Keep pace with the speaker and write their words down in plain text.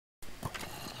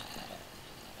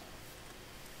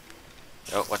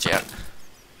Oh, watch out.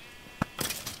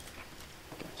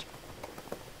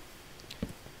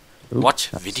 Oop,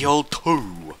 Watch that's- video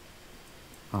 2.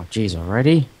 Oh, jeez,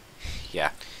 already?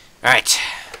 Yeah. Alright.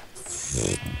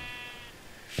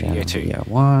 Video 2. Video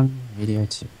 1, video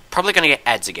 2. Probably gonna get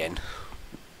ads again.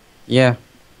 Yeah.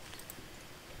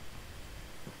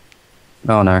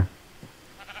 Oh no.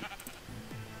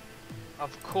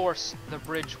 Of course the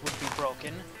bridge would be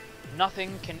broken.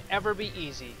 Nothing can ever be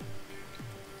easy.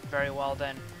 Very well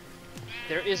then.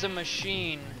 There is a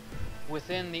machine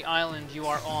within the island you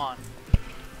are on.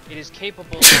 It is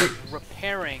capable of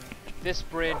repairing this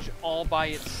bridge all by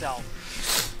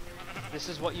itself. This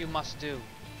is what you must do.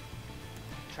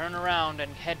 Turn around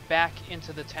and head back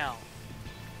into the town.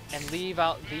 And leave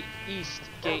out the east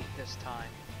gate this time.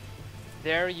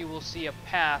 There you will see a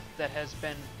path that has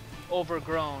been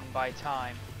overgrown by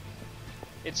time.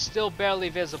 It's still barely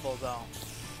visible though.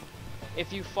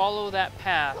 If you follow that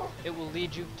path, it will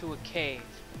lead you to a cave.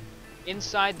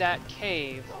 Inside that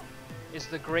cave is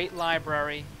the Great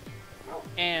Library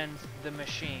and the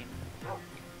machine.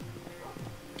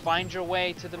 Find your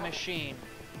way to the machine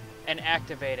and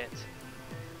activate it.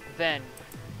 Then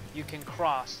you can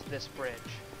cross this bridge.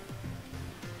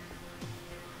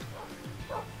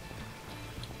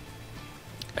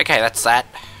 Okay, that's that.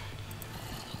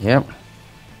 Yep.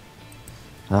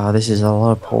 This is a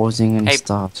lot of pausing and Hey,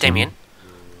 stuff. Damien.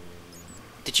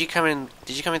 Did you come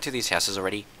into these houses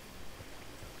already?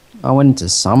 I went into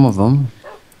some of them.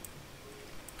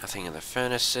 Nothing in the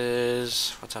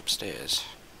furnaces. What's upstairs?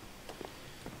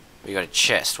 We got a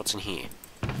chest. What's in here?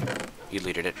 You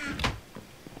looted it.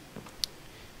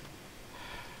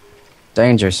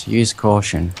 Dangerous. Use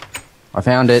caution. I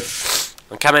found it.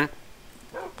 I'm coming.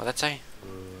 What'd that say?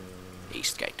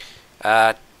 East gate.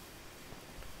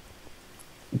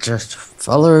 Just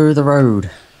follow the road.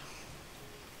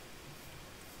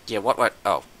 Yeah, what?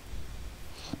 Oh.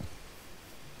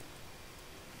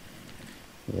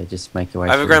 Yeah, just make your way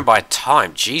Overgrown through. by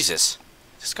time. Jesus.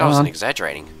 This guy wasn't Uh-huh.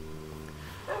 exaggerating.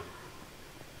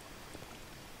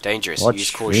 Dangerous. Watch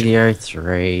Use caution. video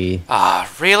 3. Ah,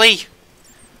 really?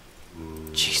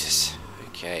 Jesus.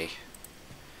 Okay.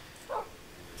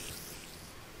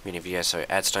 Mini video so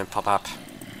ads don't pop up.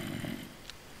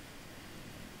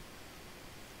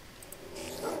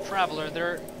 Traveler,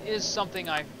 there is something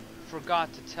I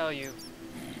forgot to tell you.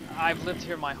 I've lived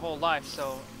here my whole life,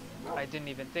 so I didn't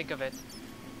even think of it.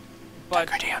 But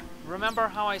Go down. remember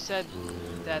how I said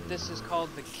that this is called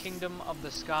the Kingdom of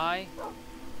the Sky?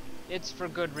 It's for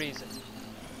good reason.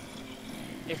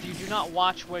 If you do not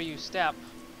watch where you step,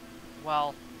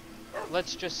 well,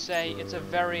 let's just say it's a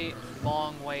very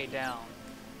long way down.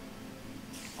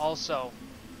 Also,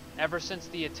 ever since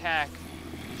the attack,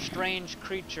 strange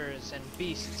creatures and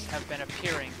beasts have been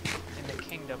appearing in the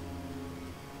kingdom.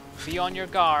 Be on your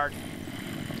guard.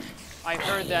 I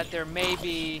heard that there may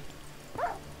be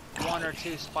 1 or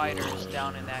 2 spiders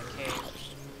down in that cave.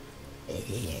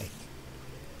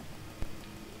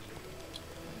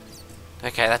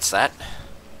 Okay, that's that.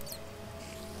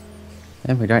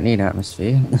 And we don't need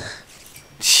atmosphere.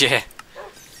 Yeah.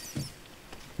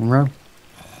 Monroe?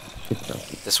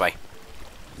 This way.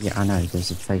 Yeah, I know.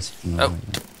 There's a face in the Oh. way.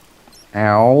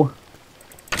 Ow.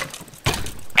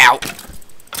 Ow!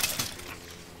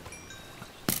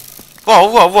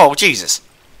 Whoa, whoa, whoa, Jesus!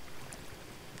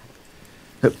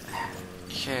 Hup.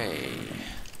 Okay.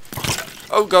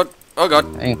 Oh god, oh god.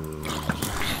 Hey.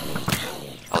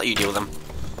 I'll let you deal with them.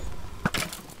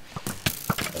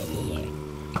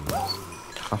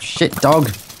 Oh shit,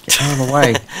 dog! Get out of the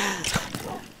way.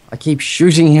 I keep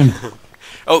shooting him.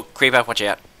 Oh, creeper, watch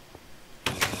out.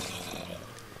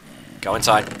 Go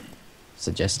inside.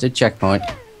 Suggested checkpoint.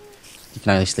 You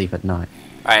can only sleep at night.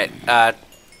 Alright,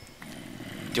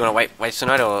 do you wanna wait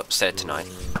tonight or set it tonight?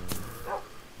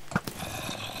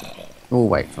 We'll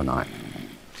wait for night.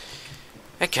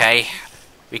 Okay.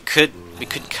 We could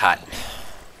cut.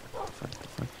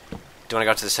 Do you wanna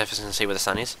go to the surface and see where the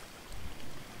sun is?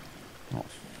 Not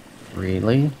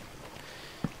really?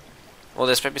 Well,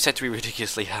 this might be said to be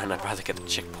ridiculously hard and I'd rather get the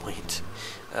checkpoint.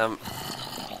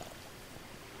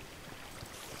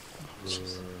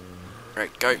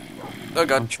 Right, go. Oh I'm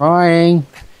god. trying.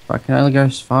 But I can only go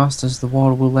as fast as the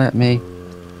water will let me.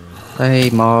 Hey,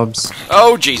 mobs.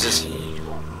 Oh, Jesus.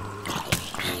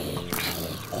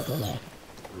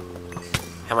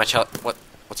 How much health?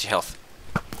 What's your health?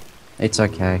 It's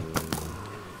okay.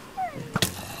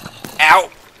 Ow!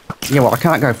 Yeah, well, I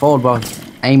can't go forward while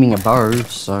aiming a bow,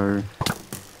 so...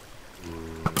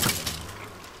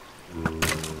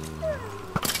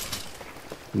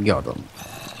 Got them.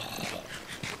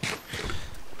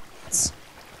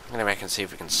 I'm gonna go back and see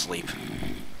if we can sleep.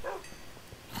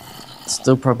 It's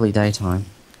still probably daytime.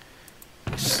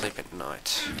 Sleep at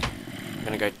night.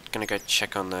 I'm gonna go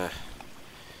check on the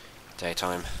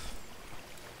daytime.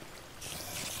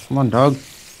 Come on, dog.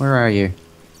 Where are you?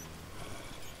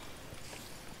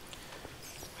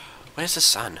 Where's the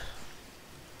sun?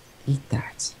 Eat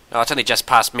that. Oh, it's only just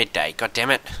past midday. God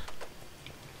damn it.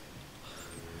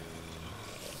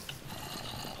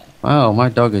 Wow, my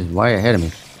dog is way ahead of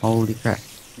me. Holy crap.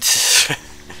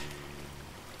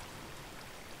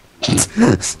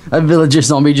 A villager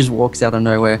zombie just walks out of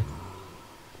nowhere.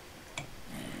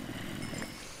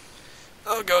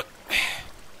 Oh god.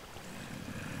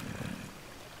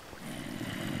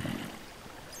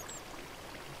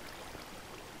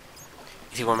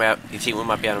 You think we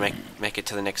might be able to make it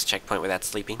to the next checkpoint without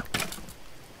sleeping?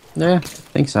 Yeah, I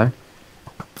think so.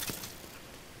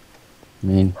 I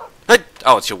mean,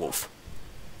 Oh, it's your wolf.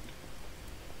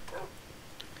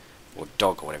 Or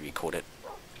dog, or whatever you called it.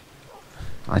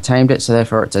 I tamed it, so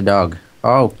therefore it's a dog.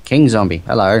 Oh, king zombie.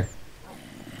 Hello.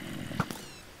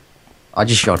 I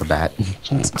just shot a bat.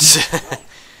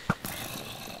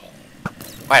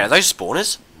 Wait, are those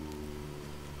spawners?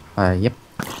 Yep.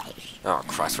 Oh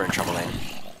Christ, we're in trouble then.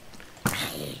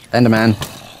 Enderman.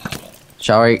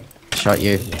 Sorry. Shot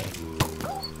you.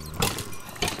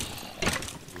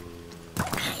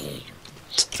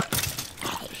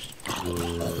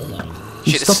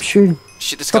 Shit, Stop shooting.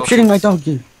 Shit, the Stop skeleton. shooting my dog,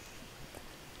 you.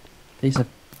 Piece of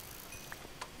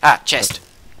Ah, chest.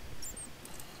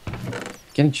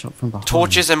 getting shot from behind.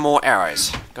 Torches and more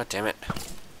arrows. God damn it.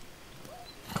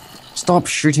 Stop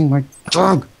shooting my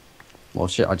dog. Well,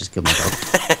 shit, I just killed my dog.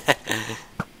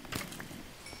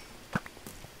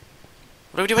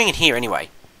 What are we doing in here anyway?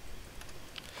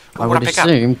 I What would pick up?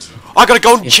 assume. I got a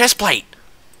golden chest plate!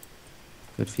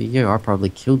 Good for you. I probably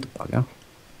killed the bugger.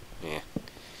 Yeah.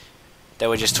 There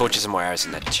were just torches and more arrows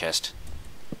in that chest.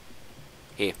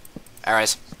 Here.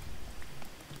 Arrows.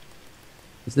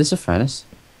 Is this a furnace?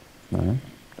 No. I don't know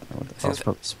what the hell's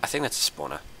probably. I think that's a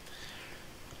spawner.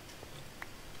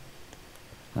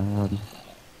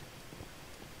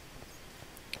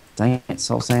 Dang it,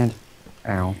 soul sand.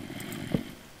 Ow.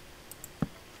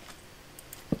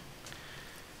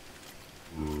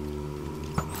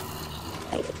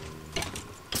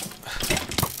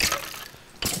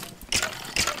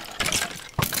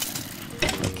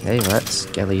 Okay, let's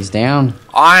get these down.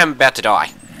 I am about to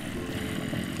die.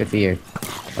 Good for you.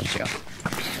 Let's go.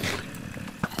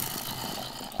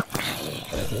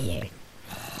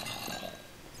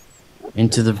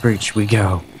 Into the breach we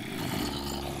go.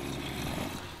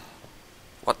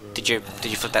 What? Did you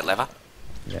flip that lever?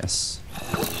 Yes.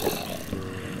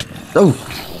 Oh!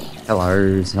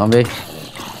 Hello, zombie.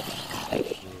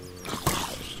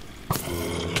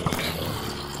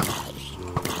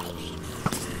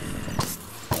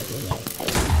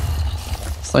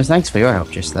 So thanks for your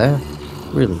help just there.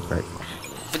 Really grateful.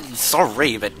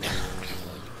 Sorry, but...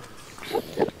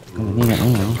 I'm gonna need it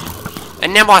now.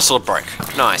 And now my sword broke.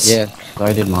 Nice. Yeah,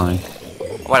 so did mine.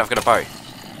 Wait, I've got a bow.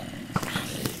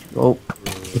 Well,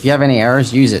 if you have any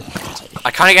arrows, use it.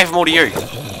 I kinda gave them all to you.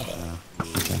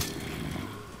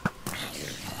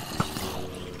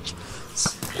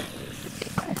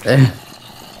 Okay.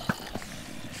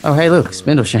 Oh, hey, look,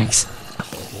 spindle shanks.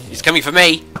 He's coming for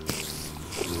me.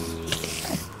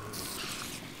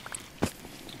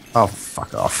 Oh,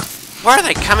 fuck off. Where are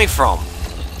they coming from?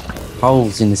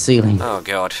 Holes in the ceiling. Oh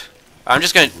god. I'm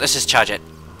just gonna... Let's just charge it.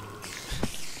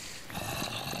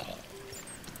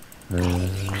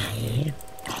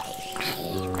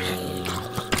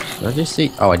 Did I just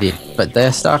see? Oh, I did. But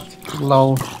they're stuck.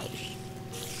 Lol.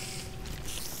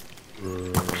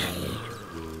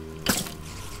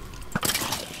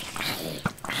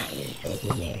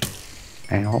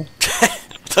 Ow. What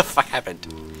the fuck happened?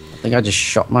 I think I just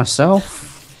shot myself.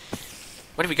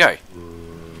 Where did we go?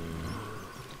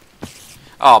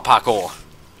 Oh, parkour.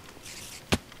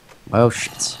 Well,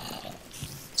 shit. As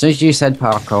soon as you said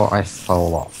parkour, I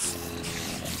fell off.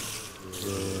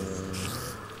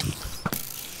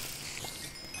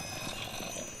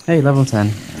 Hey, level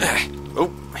 10.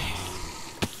 Oh.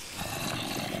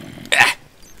 Ah.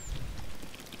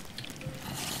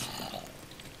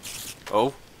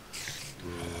 Oh.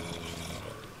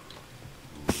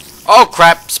 Oh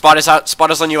crap! Spiders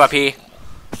on you up here.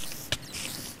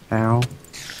 Ow.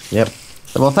 Yep.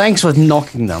 Well, thanks for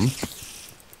knocking them.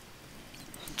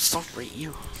 Sorry,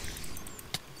 you.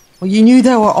 Well, you knew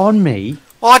they were on me.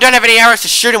 Well, I don't have any arrows to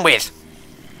shoot him with.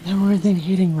 They were within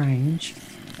hitting range.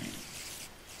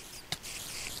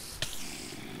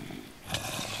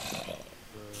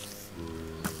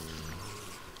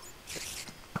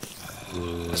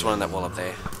 There's one on that wall up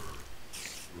there.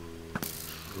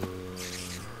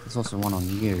 There's also one on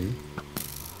you.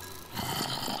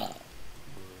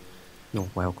 You're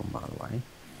welcome, by the way.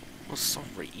 Well,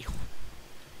 sorry.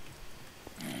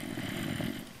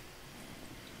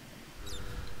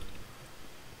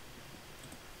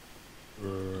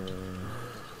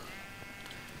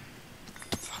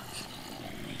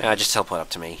 Just teleport up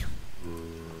to me.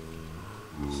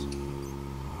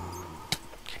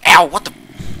 Ow! What the?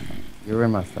 You're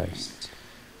in my face.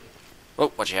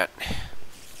 Oh, watch out.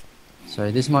 So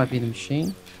this might be the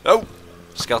machine. Oh!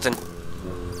 Skeleton.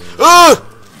 Ah!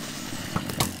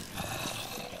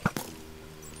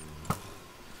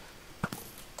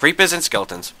 Creepers and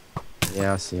skeletons.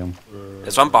 Yeah, I see them.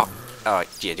 There's one bot. Oh,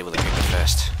 yeah, deal with the creeper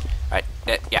first. Right,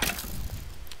 yeah.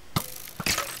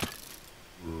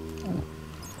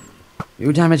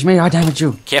 You damage me, I damage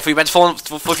you. Careful, you're about to fall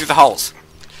through the holes.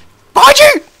 Behind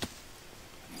you!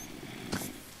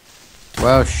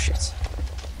 Well, shit.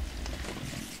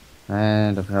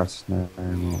 And of course, no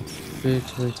more food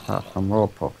to eat apart from raw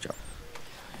pork chop.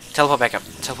 Teleport back up.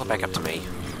 Teleport back up to me.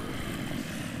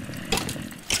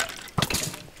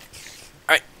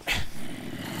 Alright.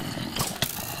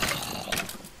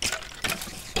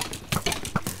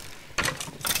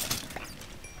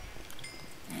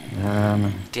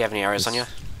 Do you have any arrows on you?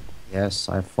 Yes,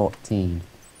 I have 14.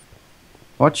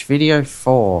 Watch video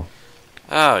 4.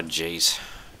 Oh, jeez.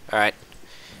 Alright.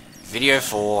 Video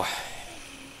 4.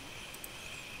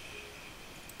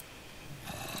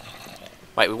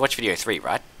 Wait, we watched video 3,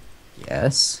 right?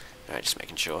 Yes. Alright, just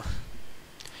making sure.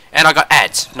 And I got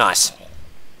ads. Nice.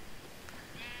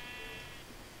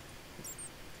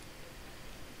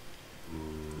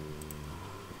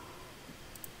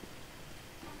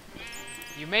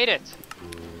 You made it!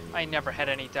 I never had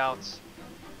any doubts.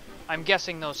 I'm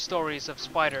guessing those stories of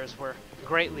spiders were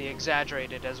greatly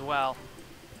exaggerated as well.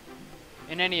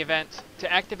 In any event, to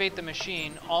activate the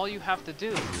machine, all you have to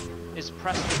do is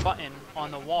press the button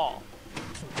on the wall.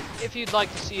 If you'd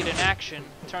like to see it in action,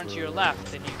 turn to your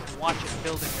left and you can watch it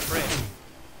building the bridge.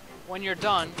 When you're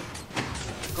done,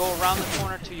 go around the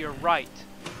corner to your right.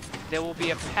 There will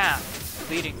be a path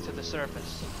leading to the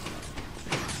surface.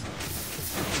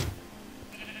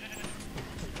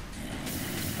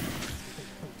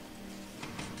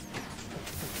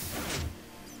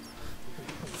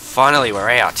 Finally, we're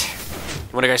out.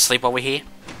 You want to go sleep while we're here?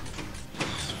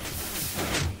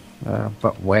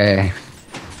 But where?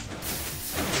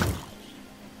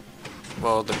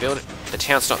 Well, the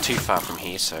town's not too far from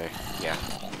here, so yeah.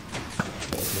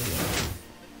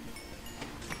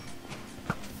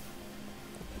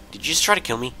 Did you just try to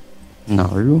kill me?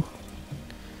 No.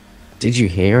 Did you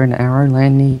hear an arrow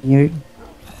land near you?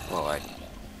 Well,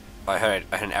 I heard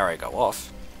an arrow go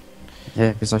off.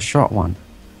 Yeah, because I shot one.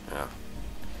 Oh.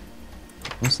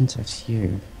 Wasn't it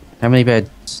you? How many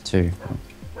beds? 2.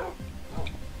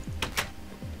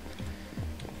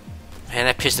 Man,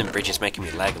 that piston bridge is making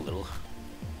me lag a little.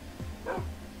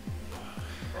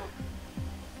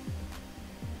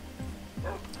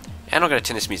 And I'm gonna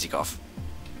turn this music off.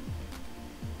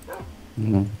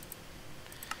 Mm.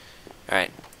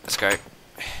 Alright, let's go.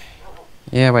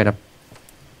 Yeah, wait up.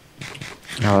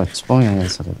 Oh, it's spawning on the other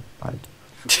side of the bed.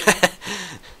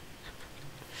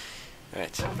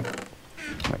 Alright.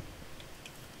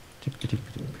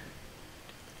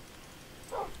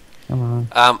 Come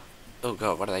on. Oh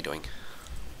god, what are they doing?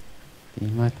 Be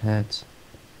my pet.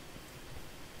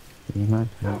 Be my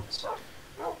pet.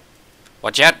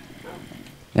 Watch out!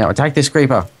 Now attack this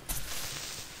creeper.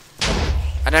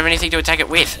 I don't have anything to attack it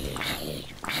with.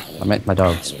 I meant my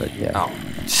dogs, but yeah. Oh.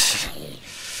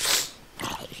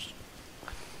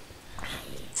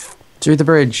 To the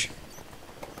bridge.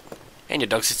 And your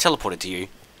dogs has teleported to you.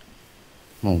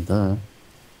 Well, duh.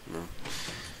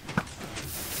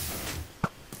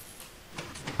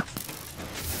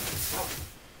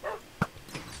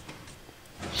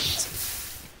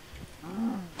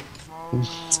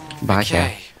 Back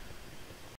Okay.